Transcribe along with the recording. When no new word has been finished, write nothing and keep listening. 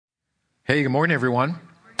Hey, good morning, everyone.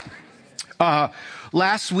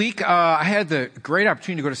 Last week, I had the great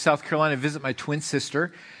opportunity to go to South Carolina and visit my twin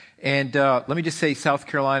sister. And let me just say, South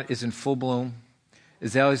Carolina is in full bloom.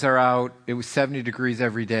 Azaleas are out. It was 70 degrees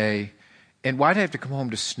every day. And why'd I have to come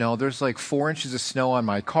home to snow? There's like 4 inches of snow on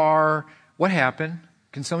my car. What happened?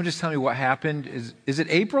 Can someone just tell me what happened? Is it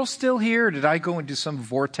April still here? Or did I go into some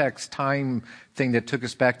vortex time thing that took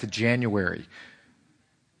us back to January?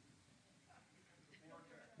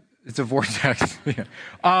 It's a vortex. Yeah.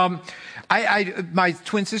 My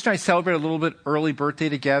twin sister and I celebrate a little bit early birthday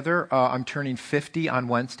together. I'm turning 50 on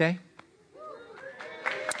Wednesday.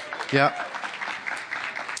 Yeah.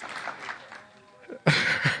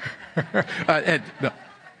 No.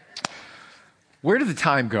 Where did the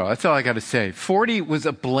time go? That's all I got to say. 40 was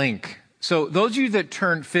a blink. So those of you that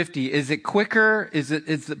turned 50, is it quicker? Is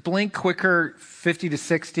the blink quicker 50 to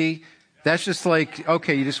 60? That's just like,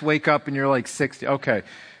 okay, you just wake up and you're like 60. Okay.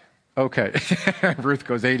 Ruth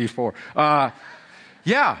goes 84.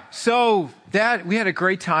 Yeah, so that we had a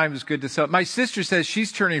great time. It was good to celebrate. My sister says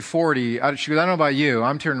she's turning 40. She goes, I don't know about you.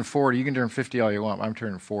 I'm turning 40. You can turn 50 all you want. I'm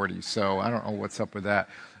turning 40, so I don't know what's up with that.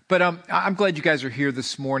 But I'm glad you guys are here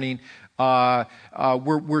this morning.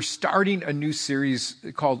 We're starting a new series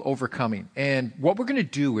called Overcoming. And what we're going to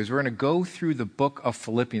do is we're going to go through the book of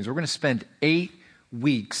Philippians. We're going to spend 8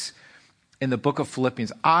 weeks in the book of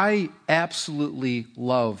Philippians. I absolutely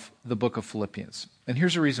love the book of Philippians. And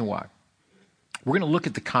here's the reason why. We're going to look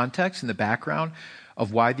at the context and the background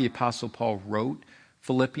of why the Apostle Paul wrote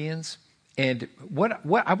Philippians. And what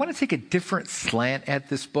I want to take a different slant at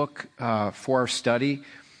this book for our study,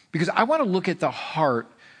 because I want to look at the heart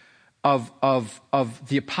of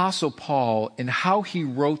the Apostle Paul and how he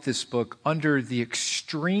wrote this book under the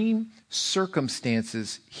extreme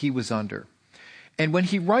circumstances he was under. And when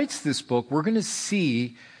he writes this book, we're going to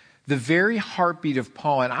see the very heartbeat of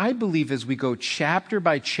Paul. And I believe as we go chapter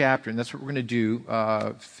by chapter, and that's what we're going to do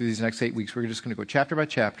through these next 8 weeks, we're just going to go chapter by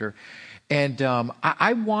chapter. And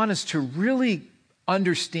I want us to really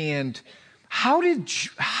understand how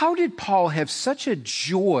did Paul have such a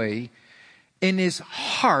joy in his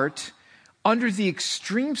heart under the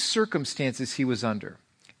extreme circumstances he was under.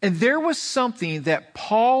 And there was something that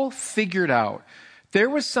Paul figured out.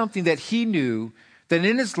 There was something that he knew that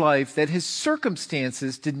in his life, that his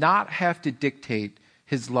circumstances did not have to dictate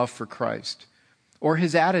his love for Christ or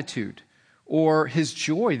his attitude or his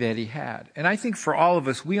joy that he had. And I think for all of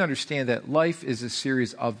us, we understand that life is a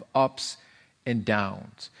series of ups and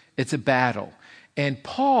downs. It's a battle. And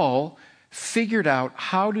Paul figured out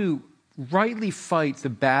how to rightly fight the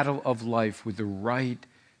battle of life with the right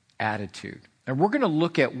attitude. And we're going to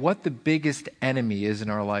look at what the biggest enemy is in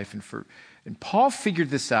our life. And Paul figured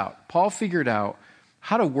this out. Paul figured out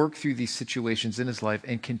how to work through these situations in his life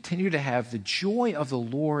and continue to have the joy of the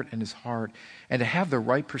Lord in his heart and to have the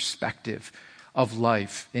right perspective of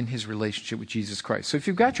life in his relationship with Jesus Christ. So if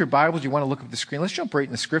you've got your Bibles, you want to look up the screen, let's jump right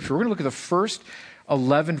in the scripture. We're going to look at the first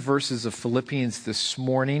 11 verses of Philippians this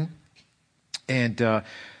morning. And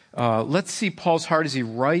let's see Paul's heart as he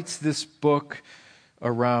writes this book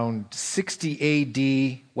around 60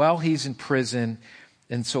 A.D. while he's in prison.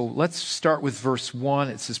 And so let's start with verse 1.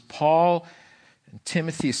 It says, Paul and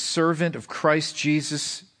Timothy, a servant of Christ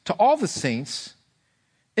Jesus, to all the saints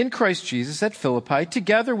in Christ Jesus at Philippi,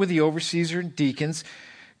 together with the overseers and deacons,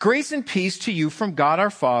 grace and peace to you from God our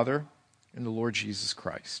Father and the Lord Jesus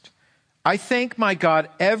Christ. I thank my God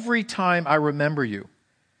every time I remember you,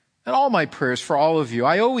 and all my prayers for all of you.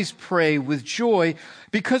 I always pray with joy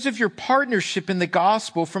because of your partnership in the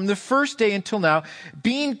gospel from the first day until now,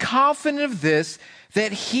 being confident of this,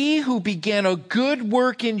 that he who began a good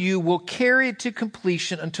work in you will carry it to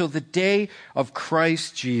completion until the day of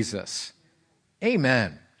Christ Jesus.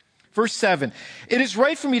 Amen. Verse 7, it is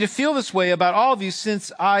right for me to feel this way about all of you since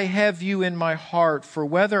I have you in my heart. For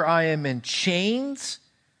whether I am in chains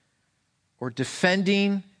or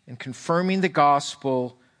defending and confirming the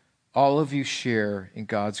gospel, all of you share in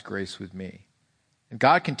God's grace with me. And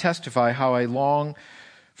God can testify how I long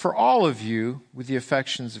for all of you with the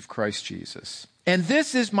affections of Christ Jesus. And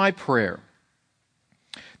this is my prayer,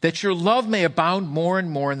 that your love may abound more and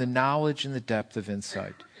more in the knowledge and the depth of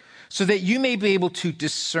insight, so that you may be able to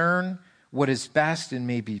discern what is best and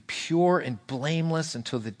may be pure and blameless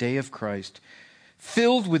until the day of Christ,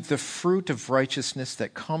 filled with the fruit of righteousness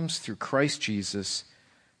that comes through Christ Jesus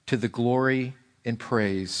to the glory and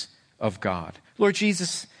praise of God. Lord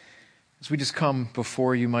Jesus, as we just come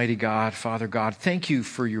before you, mighty God, Father God, thank you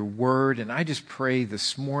for your word. And I just pray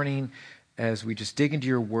this morning as we just dig into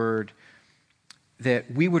your word, that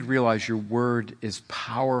we would realize your word is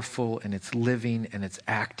powerful and it's living and it's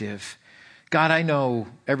active. God, I know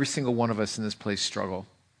every single one of us in this place struggle.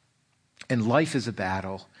 And life is a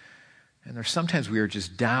battle. And there's sometimes we are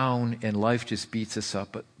just down and life just beats us up.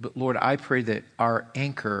 But Lord, I pray that our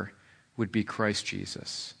anchor would be Christ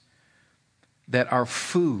Jesus. That our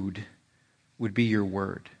food would be your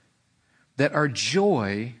word. That our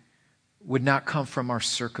joy would not come from our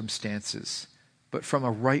circumstances, but from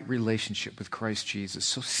a right relationship with Christ Jesus.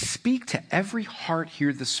 So speak to every heart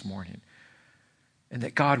here this morning. And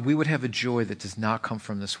that, God, we would have a joy that does not come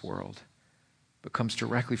from this world, but comes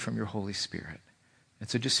directly from your Holy Spirit. And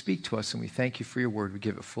so just speak to us, and we thank you for your word. We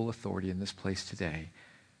give it full authority in this place today.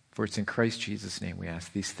 For it's in Christ Jesus' name we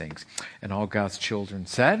ask these things. And all God's children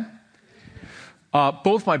said?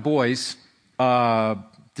 Both my boys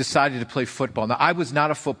decided to play football. Now, I was not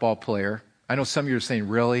a football player. I know some of you are saying,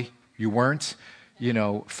 really? You weren't?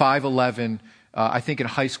 5'11". I think in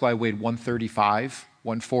high school I weighed 135,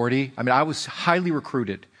 140. I mean, I was highly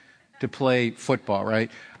recruited to play football, right?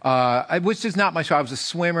 Which is not my show. I was a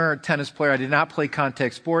swimmer, tennis player. I did not play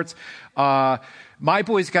contact sports. My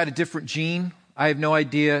boys got a different gene. I have no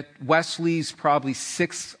idea. Wesley's probably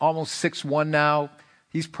almost 6'1" now.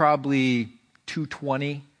 He's probably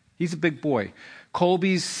 220. He's a big boy.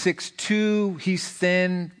 Colby's 6'2". He's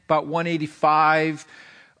thin, about 185.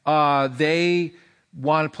 They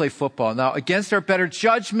want to play football. Now, against our better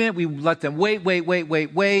judgment, we let them wait.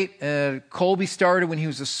 Colby started when he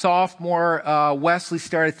was a sophomore. Wesley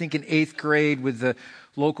started, I think, in 8th grade with the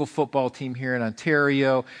local football team here in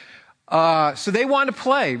Ontario. So they wanted to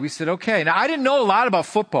play. We said, okay. Now, I didn't know a lot about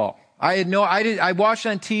football. I watched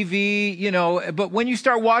on TV, but when you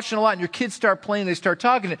start watching a lot and your kids start playing, they start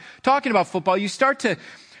talking about football, you start to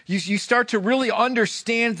really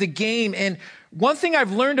understand the game. And one thing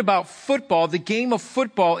I've learned about football, the game of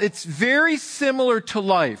football, it's very similar to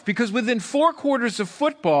life, because within 4 quarters of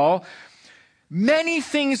football, many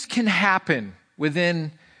things can happen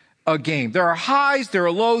within a game. There are highs, there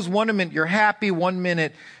are lows. 1 minute you're happy, 1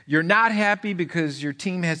 minute you're not happy because your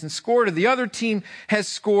team hasn't scored or the other team has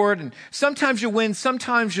scored. And sometimes you win,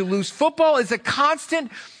 sometimes you lose. Football is a constant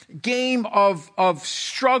game of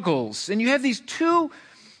struggles. And you have these 2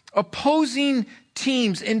 opposing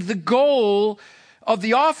teams, and the goal of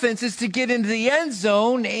the offense is to get into the end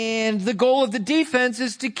zone, and the goal of the defense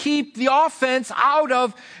is to keep the offense out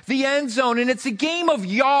of the end zone. And it's a game of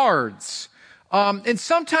yards. And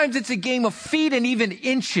sometimes it's a game of feet and even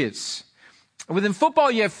inches. Within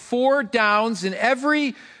football, you have 4 downs, and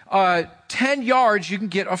every 10 yards, you can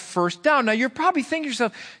get a first down. Now, you're probably thinking to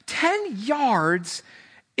yourself, 10 yards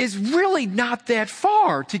is really not that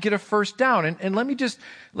far to get a first down. And let me just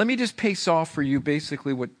pace off for you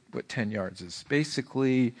basically what 10 yards is.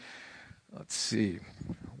 Basically, let's see,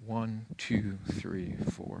 1, 2, 3,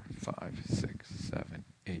 4, 5, 6, 7,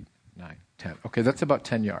 8, 9, 10. Okay, that's about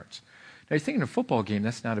 10 yards. Now, you're thinking a football game,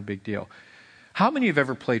 that's not a big deal. How many have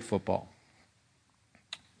ever played football?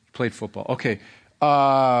 Played football. Okay.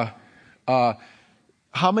 How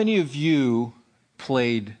many of you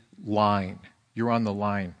played line? You're on the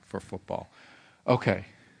line for football. Okay.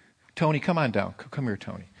 Tony, come on down. Come here,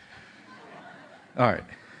 Tony. All right.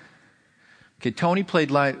 Okay, Tony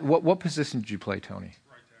played line. What position did you play, Tony?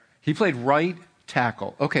 Right tackle. He played right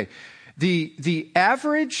tackle. Okay. The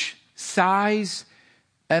average size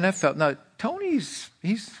NFL. Now,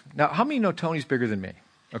 now, how many know Tony's bigger than me?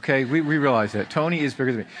 Okay, we realize that. Tony is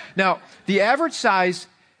bigger than me. Now, the average size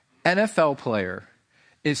NFL player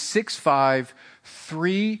is 6'5",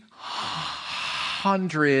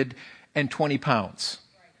 320 pounds.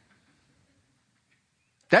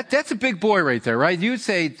 That's a big boy right there, right? You would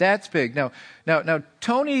say that's big. Now,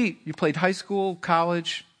 Tony, you played high school,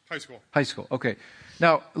 college? High school, okay.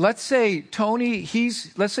 Now, let's say Tony,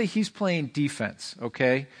 he's playing defense,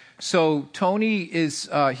 okay? So Tony is,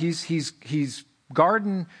 he's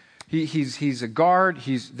guarding, he's a guard,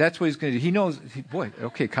 that's what he's going to do. He knows,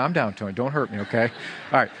 okay, calm down, Tony, don't hurt me, okay?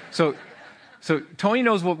 All right, so Tony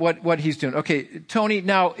knows what he's doing. Okay, Tony,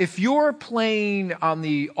 now, if you're playing on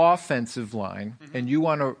the offensive line and you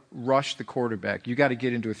want to rush the quarterback, you got to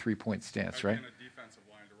get into a 3-point stance, right?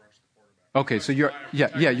 Okay, so you're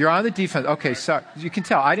on the defense. Okay, sorry. You can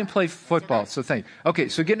tell. I didn't play football, so thank you. Okay,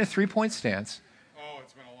 so get in a 3-point stance. Oh,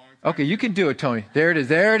 it's been a long time. Okay, you can do it, Tony. There it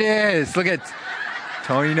is. Look at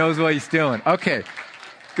Tony knows what he's doing. Okay,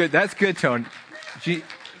 good. That's good, Tony. Is this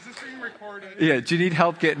being recorded? Yeah, do you need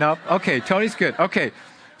help getting up? Okay, Tony's good. Okay,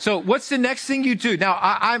 so what's the next thing you do? Now,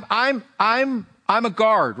 I'm a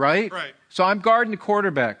guard, right? Right. So I'm guarding the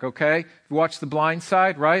quarterback, okay? If you watch The Blind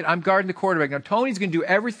Side, right? I'm guarding the quarterback. Now, Tony's going to do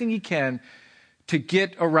everything he can to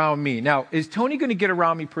get around me. Now, is Tony going to get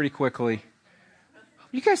around me pretty quickly?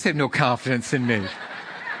 You guys have no confidence in me.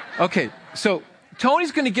 Okay, So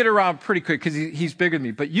Tony's going to get around pretty quick because he's bigger than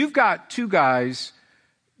me. But you've got two guys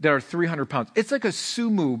that are 300 pounds. It's like a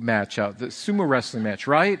sumo match out, the sumo wrestling match,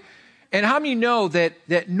 right? And how many know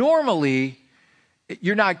that normally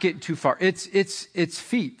you're not getting too far? It's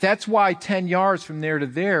feet. That's why 10 yards from there to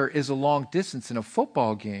there is a long distance in a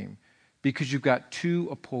football game, because you've got two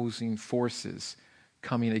opposing forces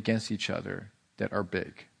coming against each other that are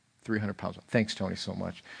big, 300 pounds. Thanks, Tony, so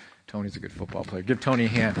much. Tony's a good football player. Give Tony a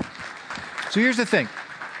hand. So here's the thing.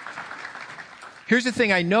 Here's the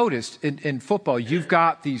thing I noticed in football. You've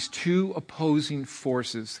got these two opposing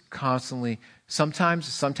forces constantly.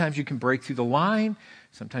 Sometimes you can break through the line.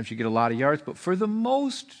 Sometimes you get a lot of yards. But for the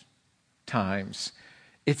most times,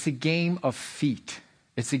 it's a game of feet.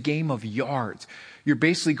 It's a game of yards. You're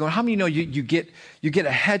basically going, how many know you get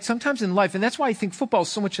ahead sometimes in life? And that's why I think football is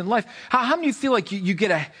so much in life. How many feel like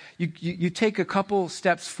you take a couple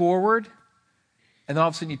steps forward, and then all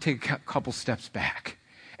of a sudden you take a couple steps back?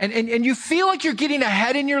 And you feel like you're getting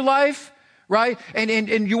ahead in your life, right?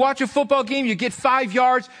 And you watch a football game, you get 5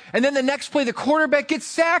 yards, and then the next play, the quarterback gets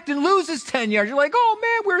sacked and loses 10 yards. You're like, oh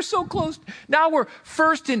man, we're so close. Now we're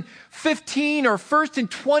 1st and 15 or 1st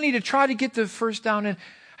and 20 to try to get the first down. And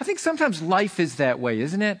I think sometimes life is that way,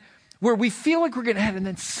 isn't it? Where we feel like we're getting ahead, and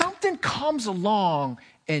then something comes along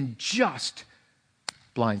and just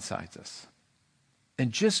blindsides us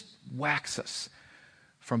and just whacks us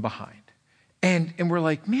from behind. And we're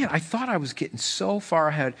like, man, I thought I was getting so far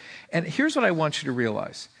ahead. And here's what I want you to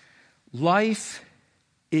realize. Life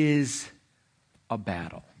is a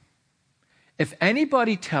battle. If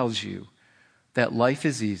anybody tells you that life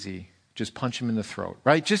is easy, just punch them in the throat,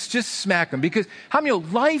 right? Just smack them. Because how many know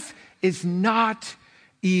life is not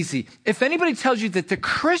easy? If anybody tells you that the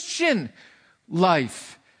Christian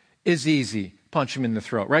life is easy, punch them in the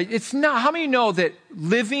throat, right? It's not. How many know that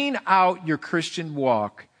living out your Christian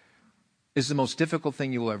walk is the most difficult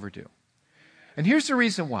thing you will ever do? And here's the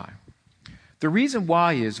reason why. The reason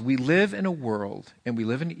why is we live in a world, and we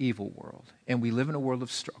live in an evil world, and we live in a world of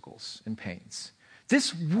struggles and pains.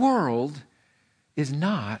 This world is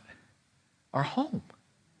not our home.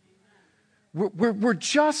 We're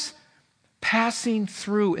just passing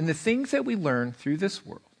through, and the things that we learn through this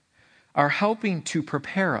world are helping to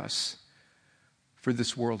prepare us for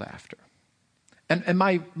this world after. And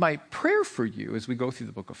my prayer for you as we go through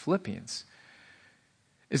the book of Philippians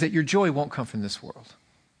is that your joy won't come from this world.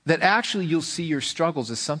 That actually you'll see your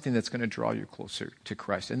struggles as something that's going to draw you closer to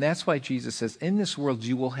Christ. And that's why Jesus says, in this world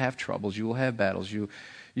you will have troubles, you will have battles, you're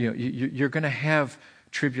going to have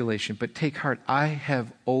tribulation. But take heart, I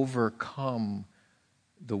have overcome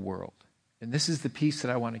the world. And this is the peace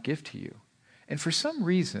that I want to give to you. And for some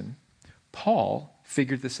reason, Paul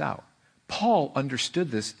figured this out. Paul understood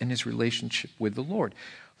this in his relationship with the Lord.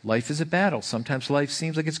 Life is a battle. Sometimes life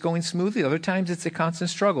seems like it's going smoothly. Other times it's a constant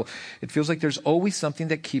struggle. It feels like there's always something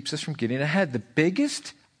that keeps us from getting ahead. The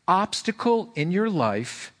biggest obstacle in your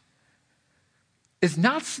life is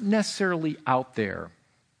not necessarily out there,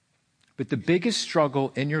 but the biggest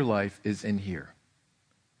struggle in your life is in here.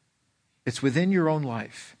 It's within your own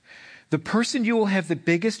life. The person you will have the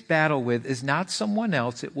biggest battle with is not someone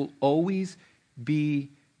else. It will always be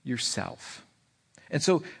yourself. And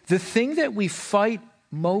so the thing that we fight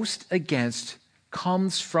most against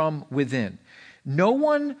comes from within. No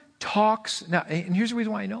one talks, now, and here's the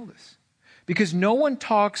reason why I know this. Because no one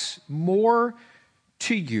talks more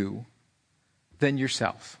to you than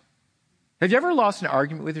yourself. Have you ever lost an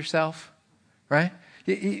argument with yourself? Right?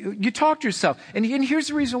 You talk to yourself. And here's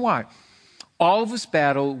the reason why. All of us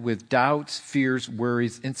battle with doubts, fears,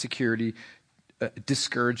 worries, insecurity,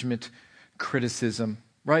 discouragement, criticism.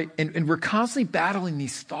 Right? And we're constantly battling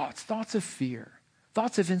these thoughts of fear,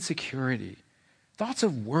 thoughts of insecurity, thoughts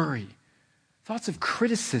of worry, thoughts of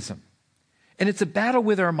criticism. And it's a battle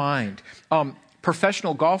with our mind.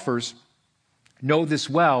 Professional golfers know this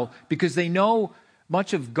well because they know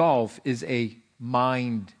much of golf is a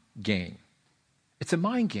mind game. It's a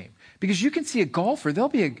mind game. Because you can see a golfer, there'll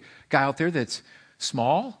be a guy out there that's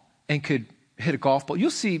small and could hit a golf ball.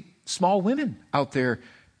 You'll see small women out there,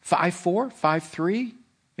 5'4", 5'3",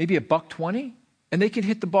 maybe $120, and they can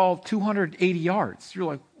hit the ball 280 yards. You're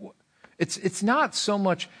like, what? It's not so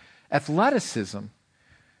much athleticism.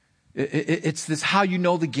 It's this how you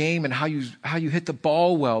know the game and how you hit the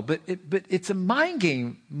ball well. But it's a mind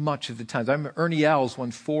game much of the time. I remember Ernie Els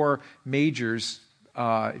won 4 majors,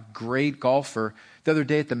 great golfer. The other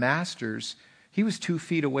day at the Masters, he was 2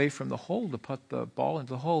 feet away from the hole to put the ball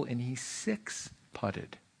into the hole, and he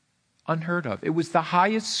 6-putted. Unheard of. It was the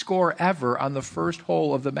highest score ever on the first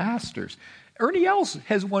hole of the Masters. Ernie Els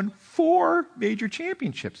has won 4 major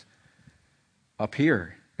championships. Up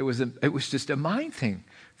here, It was just a mind thing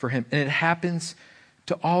for him. And it happens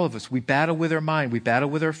to all of us. We battle with our mind. We battle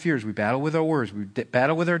with our fears. We battle with our worries. We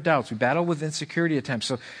battle with our doubts. We battle with insecurity at times.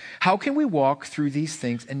 So how can we walk through these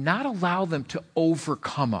things and not allow them to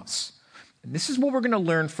overcome us? And this is what we're going to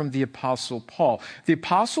learn from the Apostle Paul. The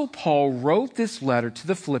Apostle Paul wrote this letter to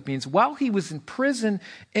the Philippians while he was in prison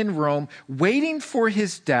in Rome, waiting for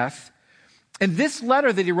his death. And this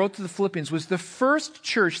letter that he wrote to the Philippians was the first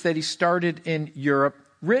church that he started in Europe,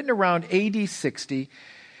 written around AD 60.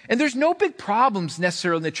 And there's no big problems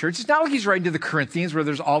necessarily in the church. It's not like he's writing to the Corinthians where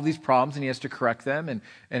there's all these problems and he has to correct them and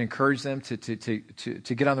encourage them to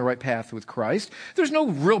get on the right path with Christ. There's no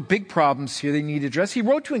real big problems here they need to address. He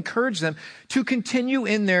wrote to encourage them to continue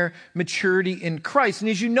in their maturity in Christ. And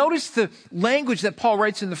as you notice, the language that Paul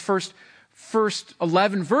writes in the first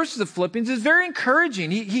 11 verses of Philippians is very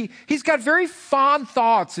encouraging. He's got very fond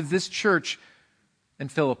thoughts of this church in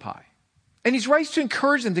Philippi. And he writes to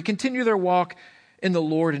encourage them to continue their walk in the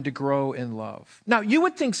Lord and to grow in love. Now, you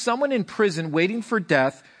would think someone in prison waiting for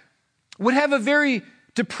death would have a very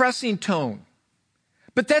depressing tone.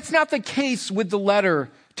 But that's not the case with the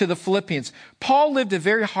letter to the Philippians. Paul lived a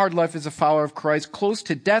very hard life as a follower of Christ, close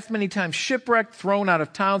to death many times, shipwrecked, thrown out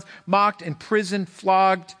of towns, mocked, imprisoned,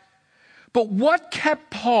 flogged. But what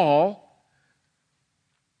kept Paul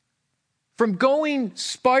from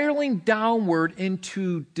spiraling downward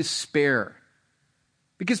into despair?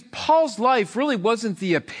 Because Paul's life really wasn't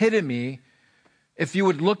the epitome. If you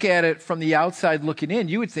would look at it from the outside looking in,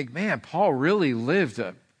 you would think, man, Paul really lived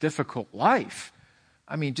a difficult life.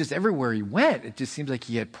 I mean, just everywhere he went, it just seems like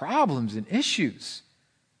he had problems and issues.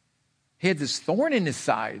 He had this thorn in his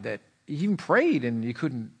side that he even prayed and he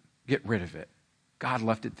couldn't get rid of it. God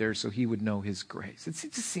left it there so he would know his grace. It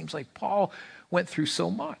just seems like Paul went through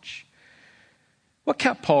so much. What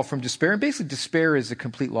kept Paul from despair? And basically, despair is a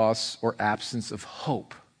complete loss or absence of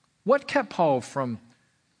hope. What kept Paul from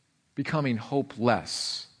becoming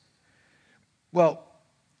hopeless? Well,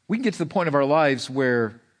 we can get to the point of our lives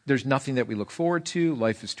where there's nothing that we look forward to.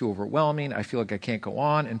 Life is too overwhelming. I feel like I can't go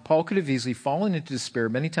on. And Paul could have easily fallen into despair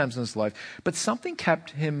many times in his life, but something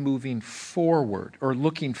kept him moving forward or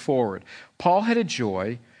looking forward. Paul had a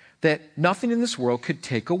joy that nothing in this world could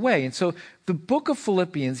take away. And so the book of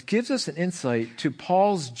Philippians gives us an insight to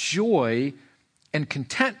Paul's joy and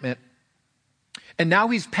contentment. And now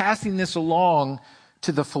he's passing this along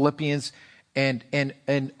to the Philippians and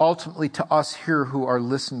ultimately to us here who are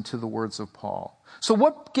listening to the words of Paul. So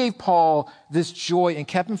what gave Paul this joy and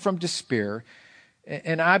kept him from despair?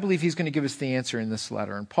 And I believe he's going to give us the answer in this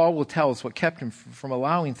letter. And Paul will tell us what kept him from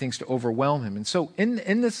allowing things to overwhelm him. And so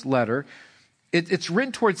in this letter, it's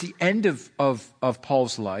written towards the end of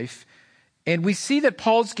Paul's life. And we see that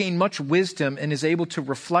Paul's gained much wisdom and is able to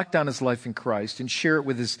reflect on his life in Christ and share it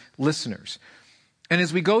with his listeners. And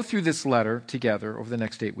as we go through this letter together over the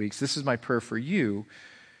next 8 weeks, this is my prayer for you.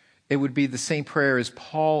 It would be the same prayer as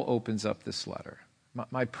Paul opens up this letter.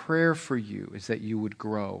 My prayer for you is that you would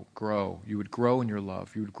grow. You would grow in your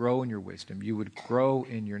love. You would grow in your wisdom. You would grow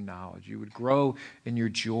in your knowledge. You would grow in your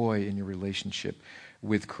joy in your relationship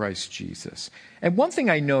with Christ Jesus. And one thing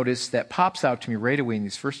I noticed that pops out to me right away in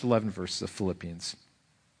these first 11 verses of Philippians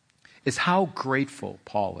is how grateful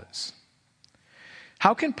Paul is.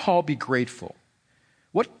 How can Paul be grateful?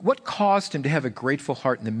 What caused him to have a grateful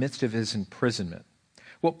heart in the midst of his imprisonment?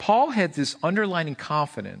 Well, Paul had this underlying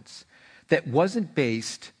confidence that wasn't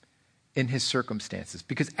based in his circumstances.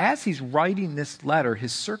 Because as he's writing this letter,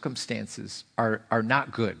 his circumstances are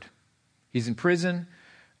not good. He's in prison.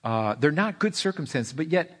 They're not good circumstances, but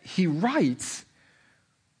yet he writes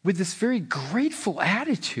with this very grateful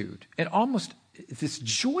attitude and almost this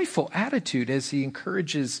joyful attitude as he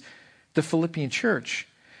encourages the Philippian church.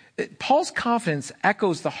 Paul's confidence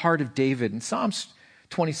echoes the heart of David. In Psalms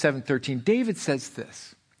 27:13, David says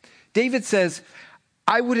this. David says,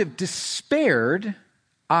 I would have despaired.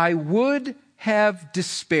 I would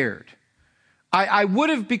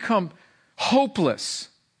have become hopeless.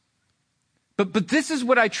 But this is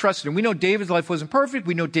what I trusted in. We know David's life wasn't perfect.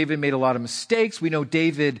 We know David made a lot of mistakes. We know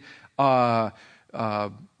David, he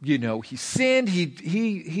sinned.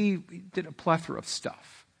 He did a plethora of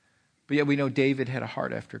stuff. But yet we know David had a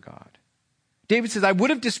heart after God. David says, I would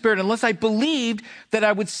have despaired unless I believed that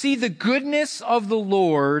I would see the goodness of the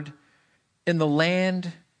Lord in the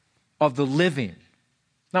land of the living.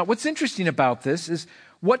 Now, what's interesting about this is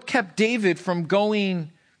what kept David from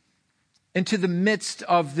going into the midst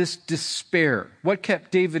of this despair. What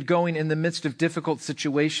kept David going in the midst of difficult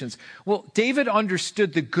situations? Well, David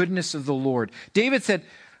understood the goodness of the Lord. David said,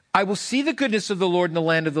 I will see the goodness of the Lord in the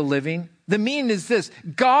land of the living. The meaning is this: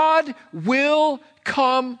 God will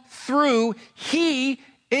come through. He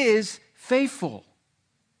is faithful.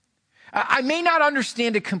 I may not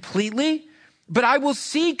understand it completely, but I will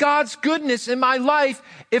see God's goodness in my life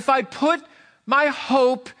if I put my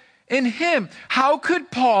hope in him. How could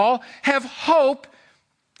Paul have hope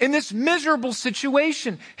in this miserable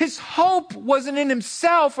situation? His hope wasn't in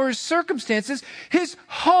himself or his circumstances. His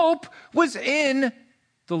hope was in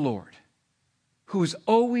the Lord, who is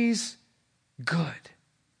always good.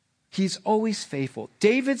 He's always faithful.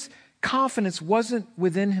 David's confidence wasn't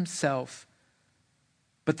within himself,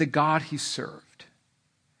 but the God he served.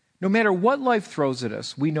 No matter what life throws at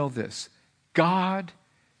us, we know this: God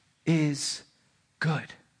is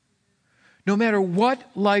good. No matter what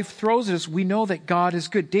life throws at us, we know that God is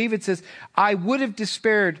good. David says, I would have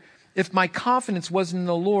despaired if my confidence wasn't in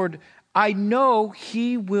the Lord. I know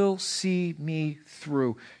he will see me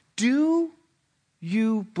through. Do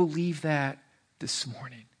you believe that this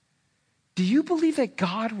morning? Do you believe that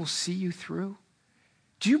God will see you through?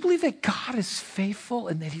 Do you believe that God is faithful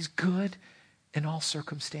and that he's good in all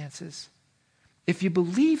circumstances? If you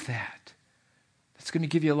believe that, that's going to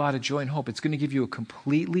give you a lot of joy and hope. It's going to give you a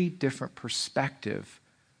completely different perspective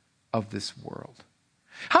of this world.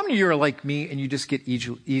 How many of you are like me and you just get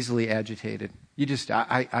easily agitated? You just,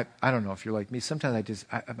 I don't know if you're like me. Sometimes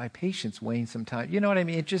my patience wanes sometimes. You know what I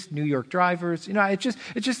mean? It's just New York drivers. You know, it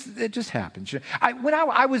just happens. When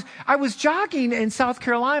I was jogging in South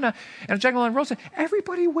Carolina and I was jogging along the road,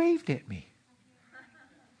 everybody waved at me.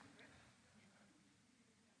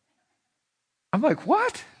 I'm like,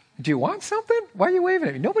 what? Do you want something? Why are you waving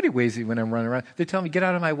at me? Nobody waves at me when I'm running around. They tell me, get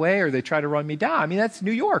out of my way, or they try to run me down. I mean, that's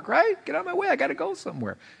New York, right? Get out of my way. I got to go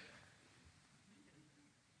somewhere.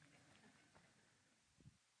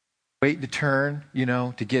 Waiting to turn,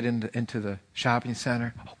 to get into the shopping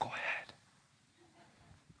center. Oh, go ahead.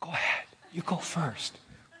 Go ahead. You go first.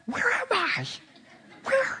 Where am I?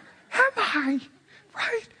 Where am I?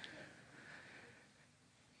 Right?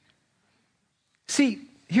 See,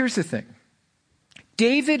 here's the thing.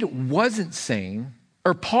 David wasn't saying,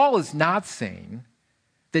 or Paul is not saying,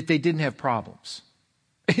 that they didn't have problems.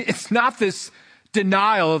 It's not this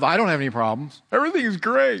denial of, I don't have any problems. Everything is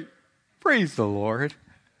great. Praise the Lord.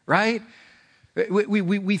 Right?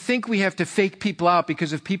 We think we have to fake people out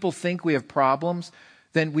because if people think we have problems,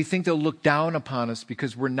 then we think they'll look down upon us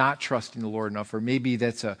because we're not trusting the Lord enough, or maybe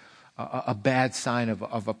that's a bad sign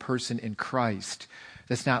of a person in Christ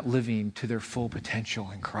that's not living to their full potential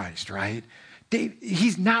in Christ, right?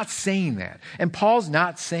 He's not saying that. And Paul's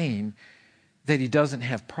not saying that he doesn't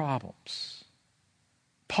have problems.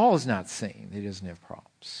 Paul is not saying that he doesn't have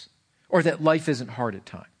problems or that life isn't hard at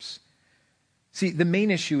times. See, the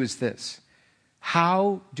main issue is this: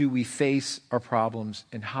 how do we face our problems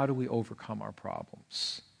and how do we overcome our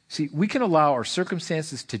problems? See, we can allow our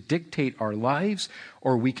circumstances to dictate our lives,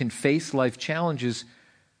 or we can face life challenges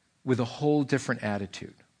with a whole different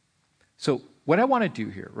attitude. So what I want to do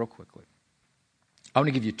here, real quickly, I want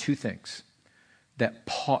to give you two things that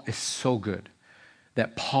Paul is so good,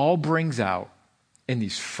 that Paul brings out in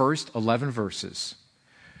these first 11 verses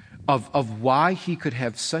of why he could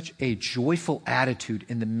have such a joyful attitude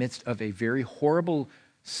in the midst of a very horrible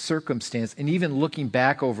circumstance, and even looking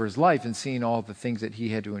back over his life and seeing all the things that he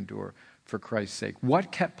had to endure for Christ's sake.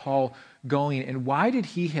 What kept Paul going, and why did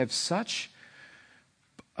he have such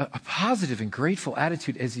a positive and grateful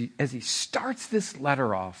attitude as he starts this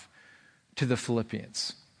letter off to the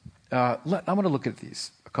Philippians? I'm going to look at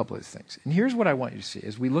a couple of these things. And here's what I want you to see.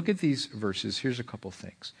 As we look at these verses, here's a couple of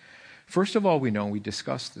things. First of all, we know, and we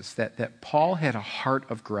discussed this, that Paul had a heart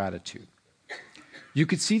of gratitude. You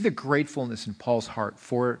could see the gratefulness in Paul's heart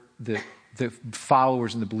for the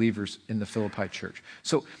followers and the believers in the Philippi church.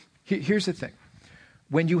 So here's the thing.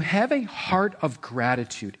 When you have a heart of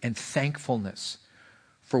gratitude and thankfulness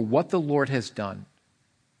for what the Lord has done,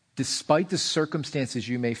 despite the circumstances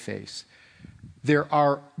you may face, there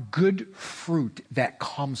are good fruit that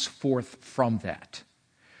comes forth from that.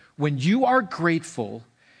 When you are grateful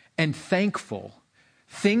and thankful,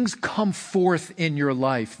 things come forth in your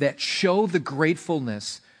life that show the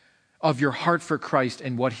gratefulness of your heart for Christ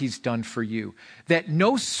and what he's done for you, that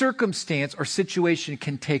no circumstance or situation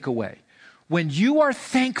can take away. When you are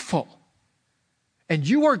thankful and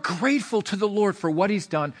you are grateful to the Lord for what he's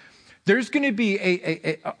done, there's going to be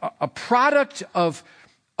a product of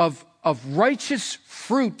righteous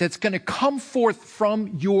fruit that's going to come forth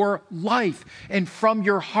from your life and from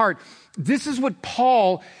your heart. This is what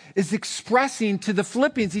Paul is expressing to the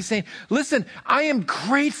Philippians. He's saying, listen, I am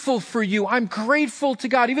grateful for you. I'm grateful to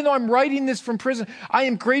God. Even though I'm writing this from prison, I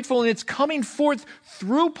am grateful, and it's coming forth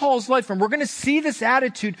through Paul's life. And we're going to see this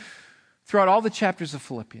attitude throughout all the chapters of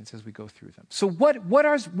Philippians as we go through them. So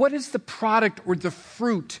what is the product or the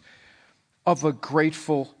fruit of a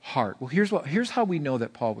grateful heart? Well, here's how we know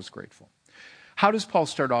that Paul was grateful. How does Paul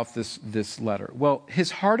start off this letter? Well, his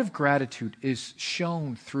heart of gratitude is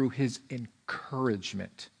shown through his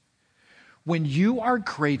encouragement. When you are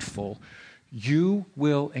grateful, you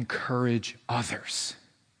will encourage others.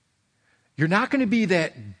 You're not going to be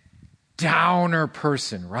that downer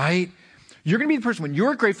person, right? You're going to be the person, when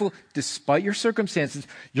you're grateful, despite your circumstances,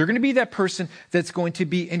 you're going to be that person that's going to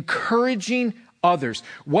be encouraging others.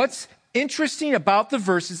 What's interesting about the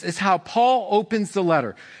verses is how Paul opens the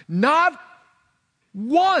letter. Not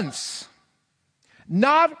once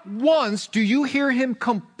do you hear him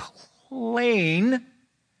complain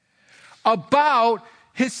about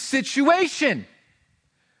his situation.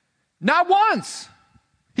 Not once.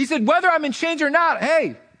 He said, whether I'm in chains or not,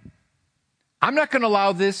 hey, I'm not going to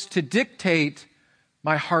allow this to dictate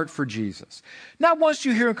my heart for Jesus. Not once do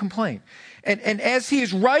you hear him complain. And as he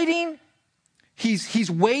is writing,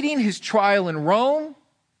 he's waiting his trial in Rome.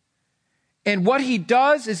 And what he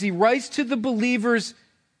does is he writes to the believers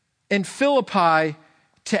in Philippi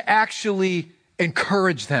to actually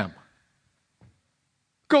encourage them.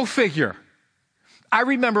 Go figure. I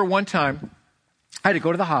remember one time I had to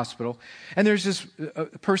go to the hospital, and there's this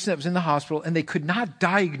person that was in the hospital, and they could not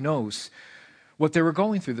diagnose what they were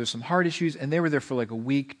going through. There's some heart issues, and they were there for like a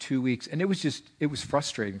week, 2 weeks, and it was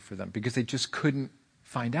frustrating for them because they just couldn't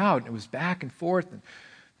find out. And it was back and forth, and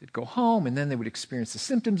they'd go home, and then they would experience the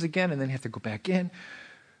symptoms again, and then have to go back in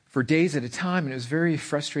for days at a time, and it was very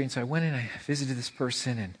frustrating. So I went in, I visited this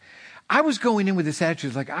person, and I was going in with this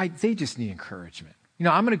attitude like, they just need encouragement. You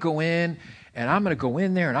know, I'm going to go in, and I'm going to go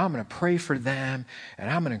in there, and I'm going to pray for them, and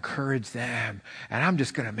I'm going to encourage them, and I'm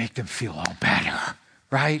just going to make them feel all better,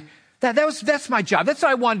 right? That's my job. That's what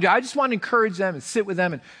I want to do. I just want to encourage them and sit with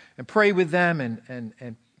them and pray with them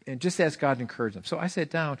and just ask God to encourage them. So I sat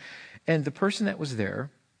down, and the person that was there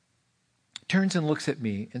turns and looks at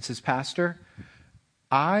me and says, Pastor,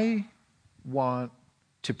 I want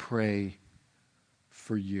to pray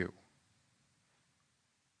for you.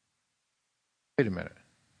 Wait a minute.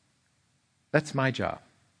 That's my job.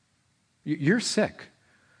 You're sick.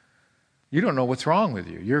 You don't know what's wrong with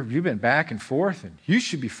you. You've been back and forth, and you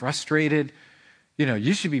should be frustrated. You know,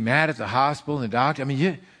 you should be mad at the hospital and the doctor. I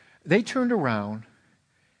mean, they turned around,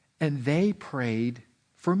 and they prayed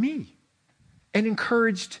for me and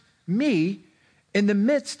encouraged me in the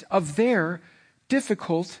midst of their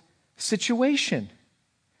difficult situation.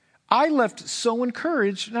 I left so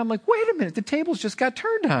encouraged, and I'm like, wait a minute, the tables just got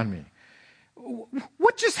turned on me.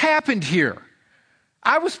 What just happened here?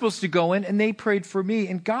 I was supposed to go in, and they prayed for me,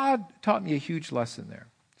 and God taught me a huge lesson there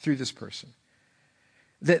through this person.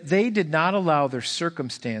 That they did not allow their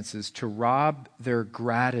circumstances to rob their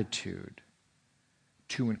gratitude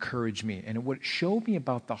to encourage me. And what it showed me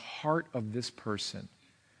about the heart of this person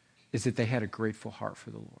is that they had a grateful heart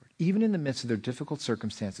for the Lord. Even in the midst of their difficult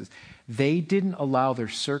circumstances, they didn't allow their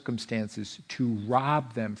circumstances to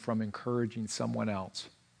rob them from encouraging someone else.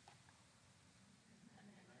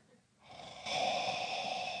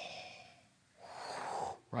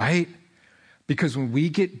 Right? Because when we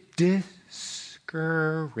get discouraged,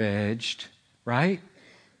 right?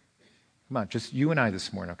 Come on, just you and I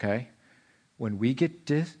this morning, okay? When we get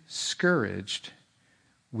discouraged,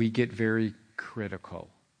 we get very critical.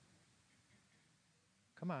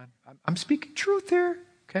 Come on, I'm speaking truth here,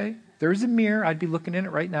 okay? There's a mirror. I'd be looking in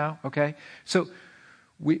it right now, okay? So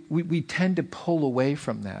we tend to pull away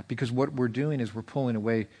from that because what we're doing is we're pulling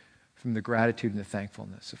away from the gratitude and the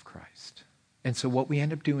thankfulness of Christ. And so what we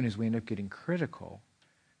end up doing is we end up getting critical,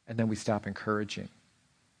 and then we stop encouraging.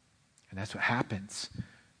 And that's what happens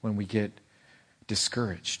when we get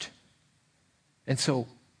discouraged. And so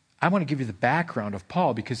I want to give you the background of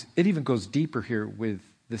Paul because it even goes deeper here with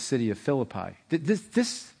the city of Philippi.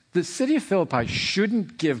 The city of Philippi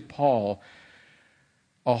shouldn't give Paul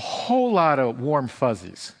a whole lot of warm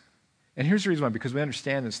fuzzies. And here's the reason why, because we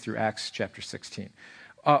understand this through Acts chapter 16.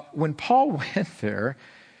 When Paul went there,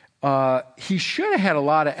 he should have had a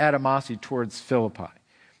lot of animosity towards Philippi.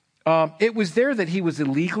 It was there that he was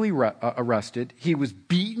illegally arrested. He was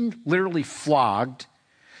beaten, literally flogged.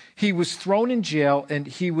 He was thrown in jail, and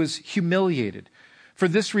he was humiliated. For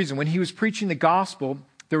this reason, when he was preaching the gospel,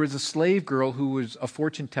 there was a slave girl who was a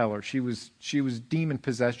fortune teller. She was demon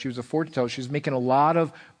possessed. She was a fortune teller. She was making a lot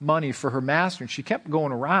of money for her master, and she kept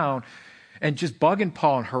going around and just bugging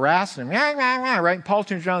Paul and harassing him. Right? And Paul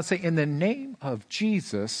turns around and says, in the name of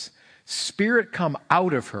Jesus, spirit come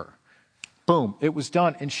out of her. Boom, it was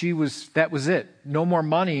done. And that was it. No more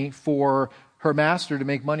money for her master to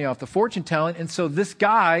make money off the fortune telling. And so this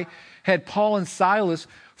guy had Paul and Silas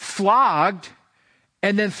flogged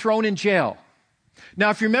and then thrown in jail.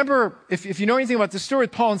 Now, if you remember, if you know anything about the story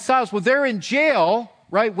with Paul and Silas, well, they're in jail,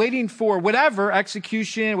 right, waiting for whatever,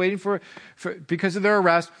 execution, waiting for because of their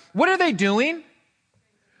arrest. What are they doing?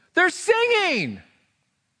 They're singing.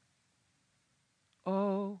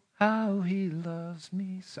 Oh, how he loves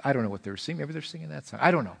me. So, I don't know what they were singing. Maybe they're singing that song.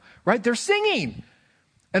 I don't know, right? They're singing.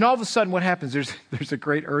 And all of a sudden, what happens? There's a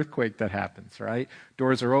great earthquake that happens, right?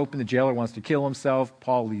 Doors are open. The jailer wants to kill himself.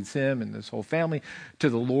 Paul leads him and this whole family to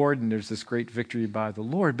the Lord, and there's this great victory by the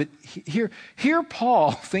Lord. But here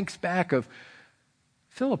Paul thinks back of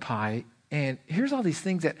Philippi, and here's all these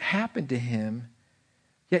things that happened to him.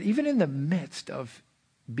 Yet even in the midst of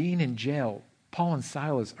being in jail, Paul and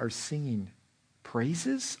Silas are singing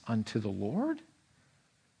praises unto the Lord.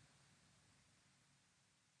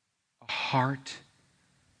 A heart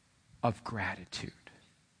of gratitude,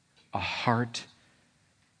 a heart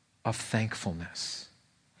of thankfulness.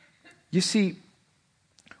 You see,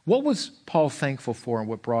 what was Paul thankful for and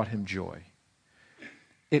what brought him joy?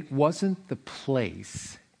 It wasn't the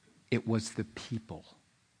place, it was the people.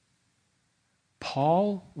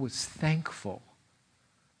 Paul was thankful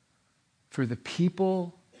for the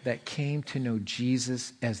people that came to know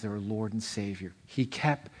Jesus as their Lord and Savior. He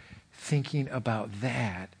kept thinking about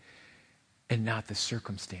that and not the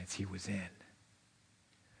circumstance he was in.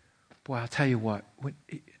 Boy, I'll tell you what,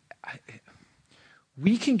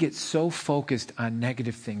 we can get so focused on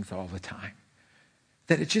negative things all the time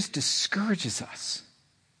that it just discourages us.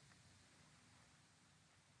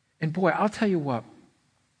 And boy, I'll tell you what,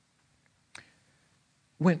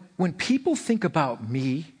 when people think about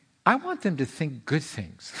me, I want them to think good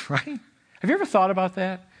things, right? Have you ever thought about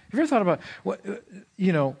that? Have you ever thought about,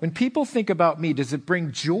 when people think about me, does it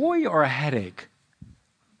bring joy or a headache?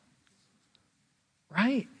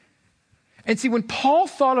 Right? And see, when Paul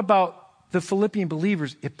thought about the Philippian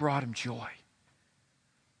believers, it brought him joy.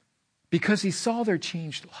 Because he saw their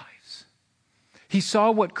changed lives. He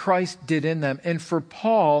saw what Christ did in them. And for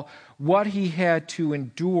Paul, what he had to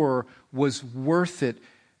endure was worth it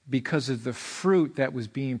because of the fruit that was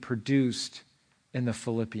being produced in the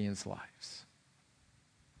Philippians' lives.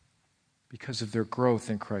 Because of their growth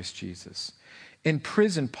in Christ Jesus. In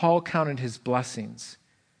prison, Paul counted his blessings.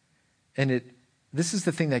 And this is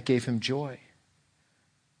the thing that gave him joy.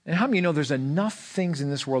 And how many of you know there's enough things in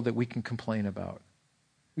this world that we can complain about?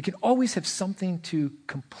 We can always have something to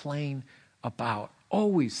complain about.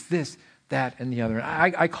 Always this, that, and the other.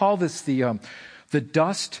 I call this the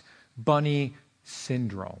dust bunny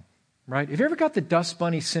syndrome. Right? Have you ever got the dust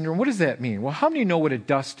bunny syndrome? What does that mean? Well, how many know what a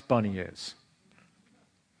dust bunny is?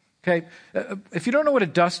 Okay, if you don't know what a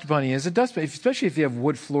dust bunny is, especially if you have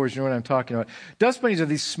wood floors, you know what I'm talking about. Dust bunnies are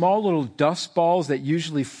these small little dust balls that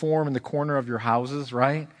usually form in the corner of your houses,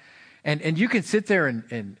 right? And you can sit there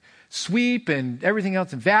and sweep and everything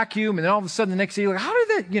else and vacuum, and then all of a sudden the next day you're like, how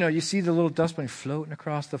did that, you see the little dust bunny floating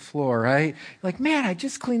across the floor, right? You're like, man, I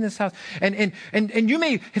just cleaned this house. And you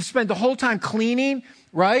may have spent the whole time cleaning,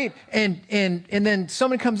 right? And then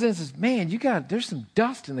someone comes in and says, man, there's some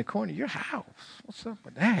dust in the corner of your house. What's up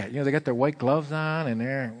with that? They got their white gloves on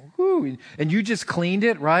and and you just cleaned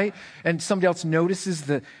it, right? And somebody else notices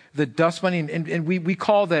the dust bunny, and we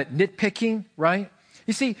call that nitpicking, right?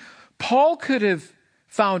 You see, Paul could have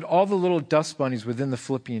found all the little dust bunnies within the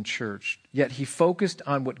Philippian church, yet he focused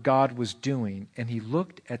on what God was doing, and he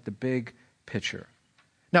looked at the big picture.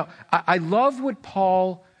 Now, I love what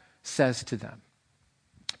Paul says to them.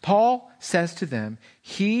 Paul says to them,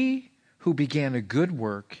 he who began a good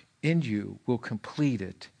work in you will complete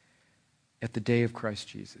it at the day of Christ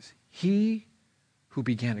Jesus. He who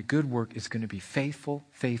began a good work is going to be faithful,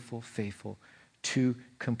 faithful, faithful to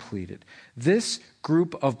complete it. This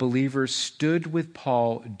group of believers stood with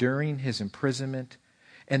Paul during his imprisonment,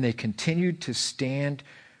 and they continued to stand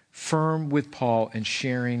firm with Paul in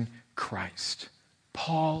sharing Christ.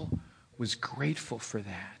 Paul was grateful for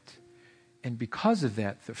that. And because of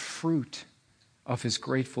that, the fruit of his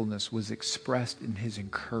gratefulness was expressed in his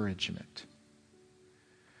encouragement.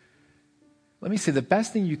 Let me say, the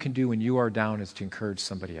best thing you can do when you are down is to encourage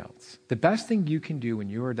somebody else. The best thing you can do when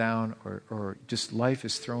you are down or just life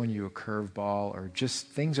is throwing you a curveball or just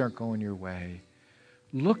things aren't going your way,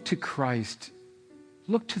 look to Christ.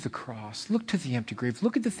 Look to the cross. Look to the empty grave.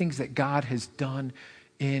 Look at the things that God has done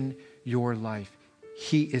in your life.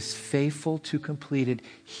 He is faithful to complete it.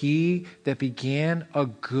 He that began a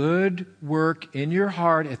good work in your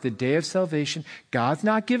heart at the day of salvation, God's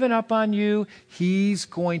not given up on you. He's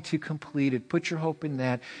going to complete it. Put your hope in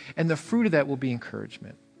that. And the fruit of that will be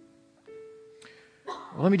encouragement.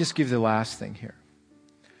 Let me just give you the last thing here.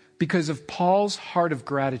 Because of Paul's heart of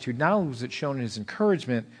gratitude, not only was it shown in his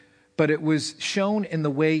encouragement, but it was shown in the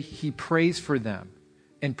way he prays for them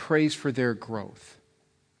and prays for their growth.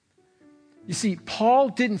 You see, Paul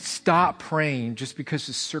didn't stop praying just because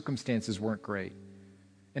his circumstances weren't great.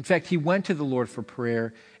 In fact, he went to the Lord for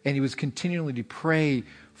prayer, and he was continually to pray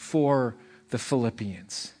for the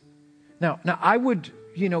Philippians. Now I would,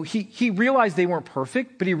 he realized they weren't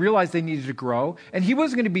perfect, but he realized they needed to grow, and he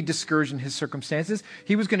wasn't going to be discouraged in his circumstances.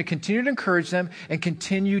 He was going to continue to encourage them and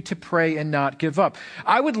continue to pray and not give up.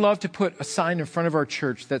 I would love to put a sign in front of our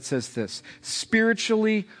church that says this: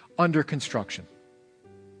 spiritually under construction.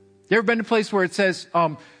 You ever been to a place where it says,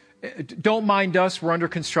 don't mind us, we're under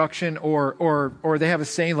construction, or they have a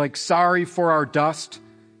saying like, sorry for our dust,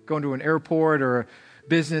 going to an airport or a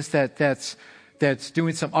business that's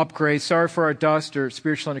doing some upgrades, sorry for our dust, or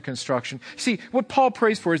spiritual under construction. See, what Paul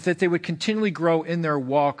prays for is that they would continually grow in their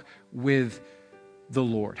walk with the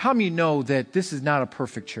Lord. How many know that this is not a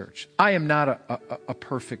perfect church? I am not a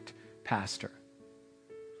perfect pastor.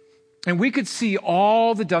 And we could see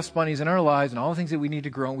all the dust bunnies in our lives and all the things that we need to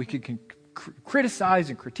grow, and we could criticize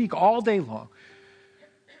and critique all day long.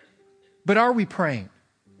 But are we praying?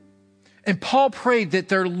 And Paul prayed that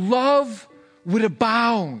their love would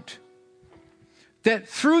abound. That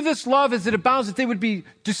through this love, as it abounds, that they would be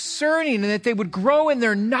discerning and that they would grow in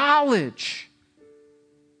their knowledge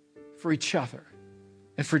for each other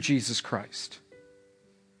and for Jesus Christ.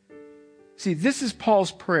 See, this is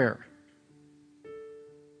Paul's prayer.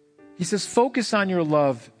 He says, focus on your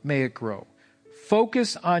love, may it grow.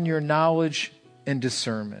 Focus on your knowledge and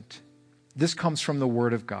discernment. This comes from the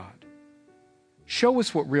Word of God. Show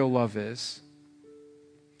us what real love is.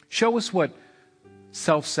 Show us what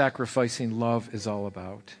self-sacrificing love is all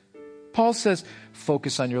about. Paul says,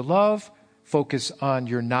 focus on your love, focus on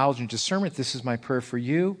your knowledge and discernment. This is my prayer for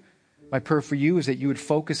you. My prayer for you is that you would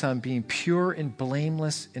focus on being pure and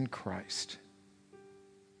blameless in Christ.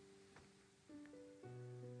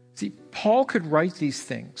 See, Paul could write these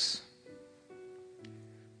things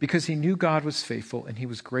because he knew God was faithful and he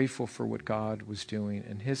was grateful for what God was doing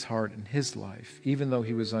in his heart and his life, even though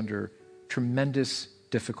he was under tremendous,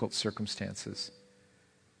 difficult circumstances.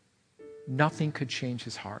 Nothing could change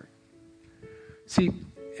his heart. See,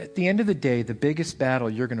 at the end of the day, the biggest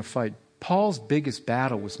battle you're going to fight, Paul's biggest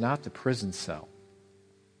battle was not the prison cell.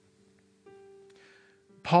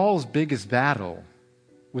 Paul's biggest battle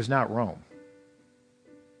was not Rome.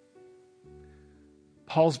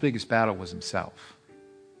 Paul's biggest battle was himself.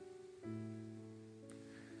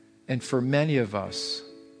 And for many of us,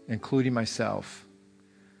 including myself,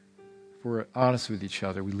 if we're honest with each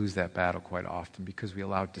other, we lose that battle quite often because we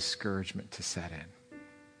allow discouragement to set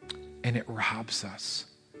in. And it robs us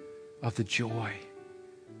of the joy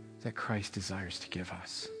that Christ desires to give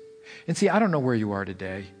us. And see, I don't know where you are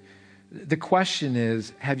today. The question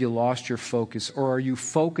is, have you lost your focus, or are you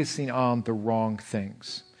focusing on the wrong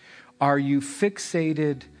things? Are you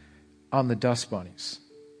fixated on the dust bunnies?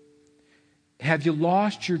 Have you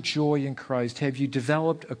lost your joy in Christ? Have you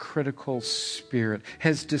developed a critical spirit?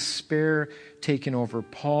 Has despair taken over?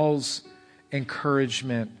 Paul's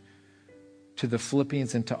encouragement to the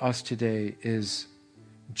Philippians and to us today is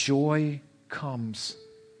joy comes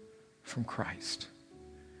from Christ.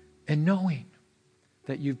 And knowing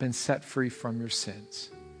that you've been set free from your sins.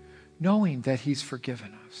 Knowing that He's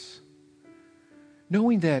forgiven us.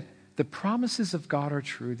 Knowing that the promises of God are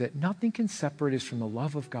true, that nothing can separate us from the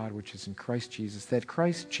love of God which is in Christ Jesus, that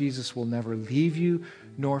Christ Jesus will never leave you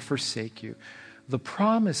nor forsake you. The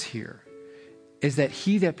promise here is that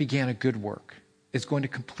He that began a good work is going to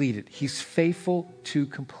complete it. He's faithful to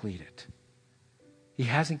complete it. He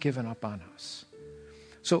hasn't given up on us.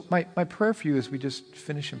 So my prayer for you as we just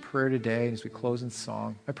finish in prayer today and as we close in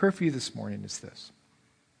song, my prayer for you this morning is this.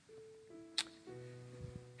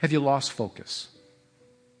 Have you lost focus?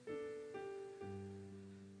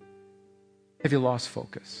 Have you lost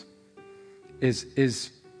focus?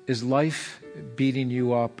 Is life beating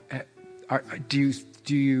you up? Are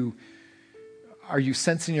you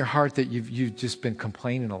sensing in your heart that you've just been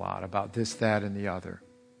complaining a lot about this, that, and the other?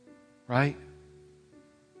 Right?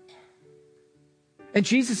 And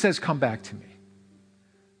Jesus says, come back to me.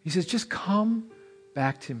 He says, just come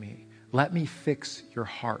back to me. Let me fix your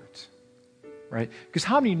heart. Right? Because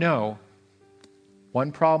how many know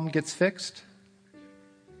one problem gets fixed,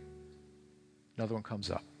 another one comes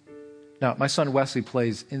up? Now, my son Wesley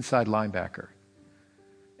plays inside linebacker.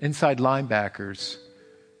 Inside linebackers,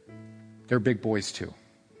 they're big boys too.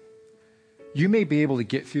 You may be able to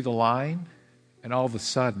get through the line, and all of a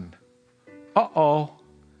sudden,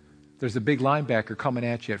 there's a big linebacker coming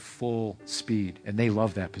at you at full speed, and they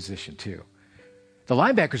love that position too. The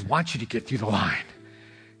linebackers want you to get through the line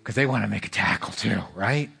because they want to make a tackle too,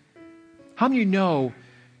 right? How many of you know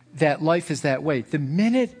that life is that way? The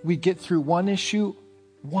minute we get through one issue,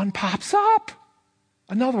 one pops up.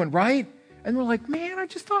 Another one, right? And we're like, man, I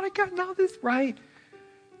just thought I got all this right.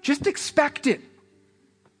 Just expect it.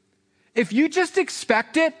 If you just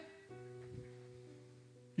expect it,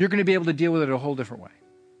 you're going to be able to deal with it a whole different way.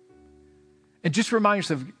 And just remind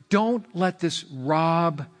yourself, don't let this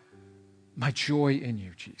rob my joy in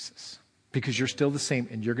you, Jesus. Because you're still the same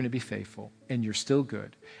and you're going to be faithful and you're still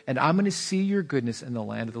good. And I'm going to see your goodness in the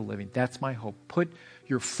land of the living. That's my hope. Put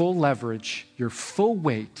your full leverage, your full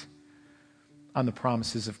weight on the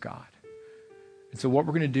promises of God. And so what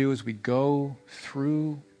we're going to do is we go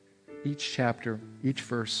through each chapter, each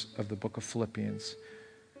verse of the book of Philippians.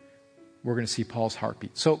 We're going to see Paul's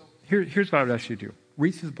heartbeat. So here's what I would ask you to do.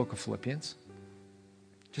 Read through the book of Philippians.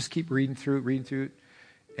 Just keep reading through it.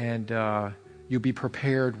 And you'll be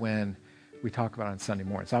prepared when we talk about it on Sunday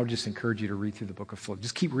morning. So I would just encourage you to read through the book of Philippians.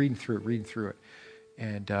 Just keep reading through it.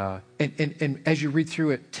 And as you read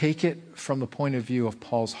through it, take it from the point of view of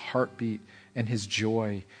Paul's heartbeat and his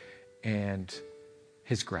joy and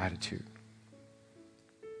his gratitude.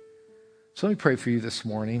 So let me pray for you this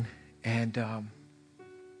morning. And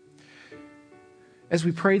as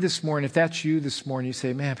we pray this morning, if that's you this morning, you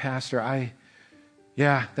say, man, Pastor,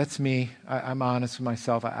 yeah, that's me. I'm honest with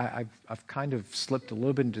myself. I've kind of slipped a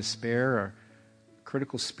little bit in despair or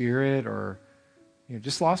critical spirit, or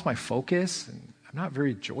just lost my focus, and I'm not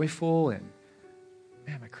very joyful, and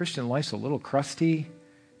man, my Christian life's a little crusty,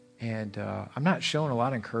 and I'm not showing a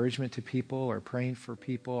lot of encouragement to people or praying for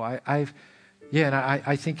people. I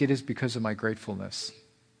think it is because of my gratefulness.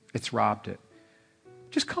 It's robbed it.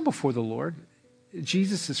 Just come before the Lord.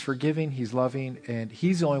 Jesus is forgiving, he's loving, and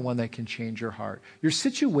he's the only one that can change your heart. Your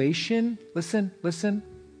situation, listen.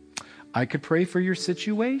 I could pray for your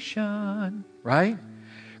situation, right?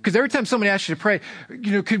 Because every time somebody asks you to pray,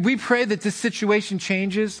 could we pray that this situation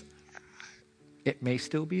changes? It may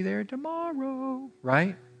still be there tomorrow,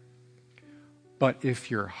 right? But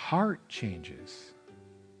if your heart changes,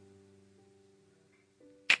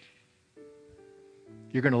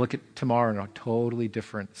 you're going to look at tomorrow in a totally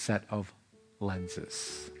different set of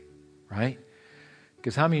lenses, right?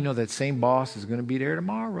 Because how many know that same boss is going to be there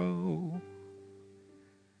tomorrow,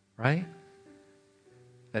 right?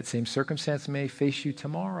 That same circumstance may face you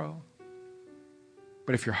tomorrow.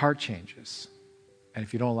 But if your heart changes, and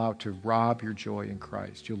if you don't allow it to rob your joy in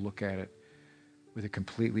Christ, you'll look at it with a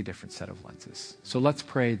completely different set of lenses. So let's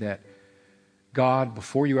pray that, God,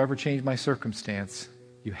 before you ever change my circumstance,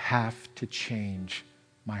 you have to change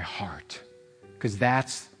my heart. Because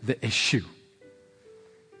that's the issue.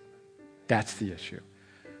 That's the issue.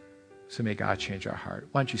 So may God change our heart.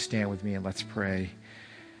 Why don't you stand with me and let's pray.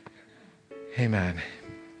 Amen.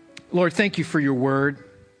 Lord, thank you for your word.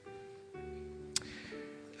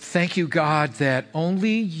 Thank you, God, that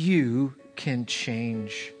only you can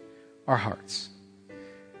change our hearts.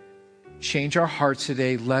 Change our hearts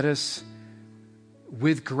today. Let us,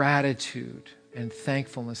 with gratitude and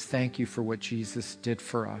thankfulness, thank you for what Jesus did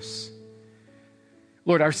for us.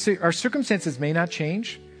 Lord, our circumstances may not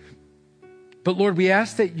change, but Lord, we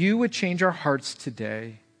ask that you would change our hearts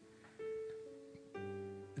today.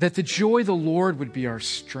 That the joy of the Lord would be our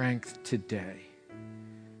strength today.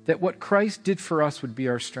 That what Christ did for us would be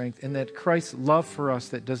our strength, and that Christ's love for us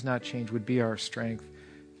that does not change would be our strength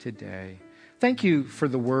today. Thank you for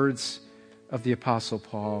the words of the Apostle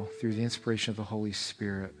Paul through the inspiration of the Holy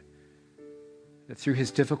Spirit. That through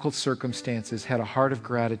his difficult circumstances had a heart of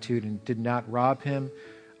gratitude and did not rob him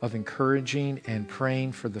of encouraging and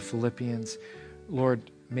praying for the Philippians. Lord,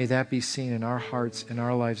 may that be seen in our hearts and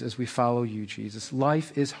our lives as we follow you, Jesus.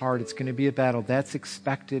 Life is hard. It's going to be a battle. That's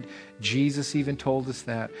expected. Jesus even told us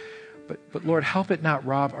that. But Lord, help it not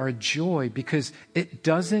rob our joy, because it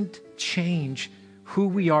doesn't change who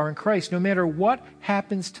we are in Christ. No matter what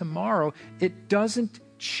happens tomorrow, it doesn't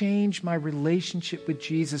change my relationship with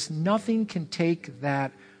Jesus. Nothing can take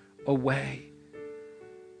that away.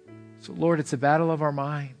 So Lord, it's a battle of our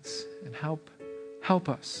minds, and help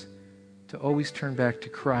us to always turn back to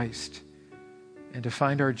Christ and to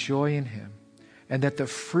find our joy in him, and that the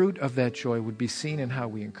fruit of that joy would be seen in how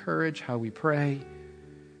we encourage, how we pray,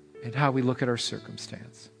 and how we look at our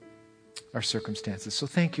circumstances. So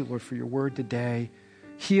thank you, Lord, for your word today.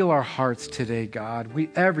 Heal our hearts today, God.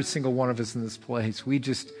 Every single one of us in this place, we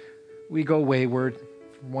go wayward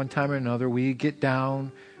from one time or another. We get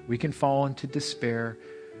down. We can fall into despair.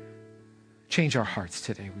 Change our hearts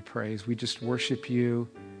today, we pray, as we just worship you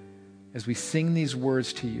As we sing these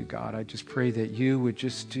words to you, God, I just pray that you would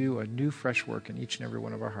just do a new, fresh work in each and every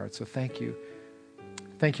one of our hearts. So thank you.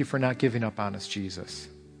 Thank you for not giving up on us, Jesus.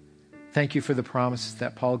 Thank you for the promises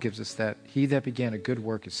that Paul gives us, that he that began a good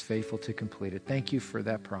work is faithful to complete it. Thank you for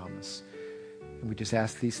that promise. And we just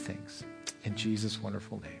ask these things in Jesus'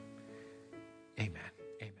 wonderful name.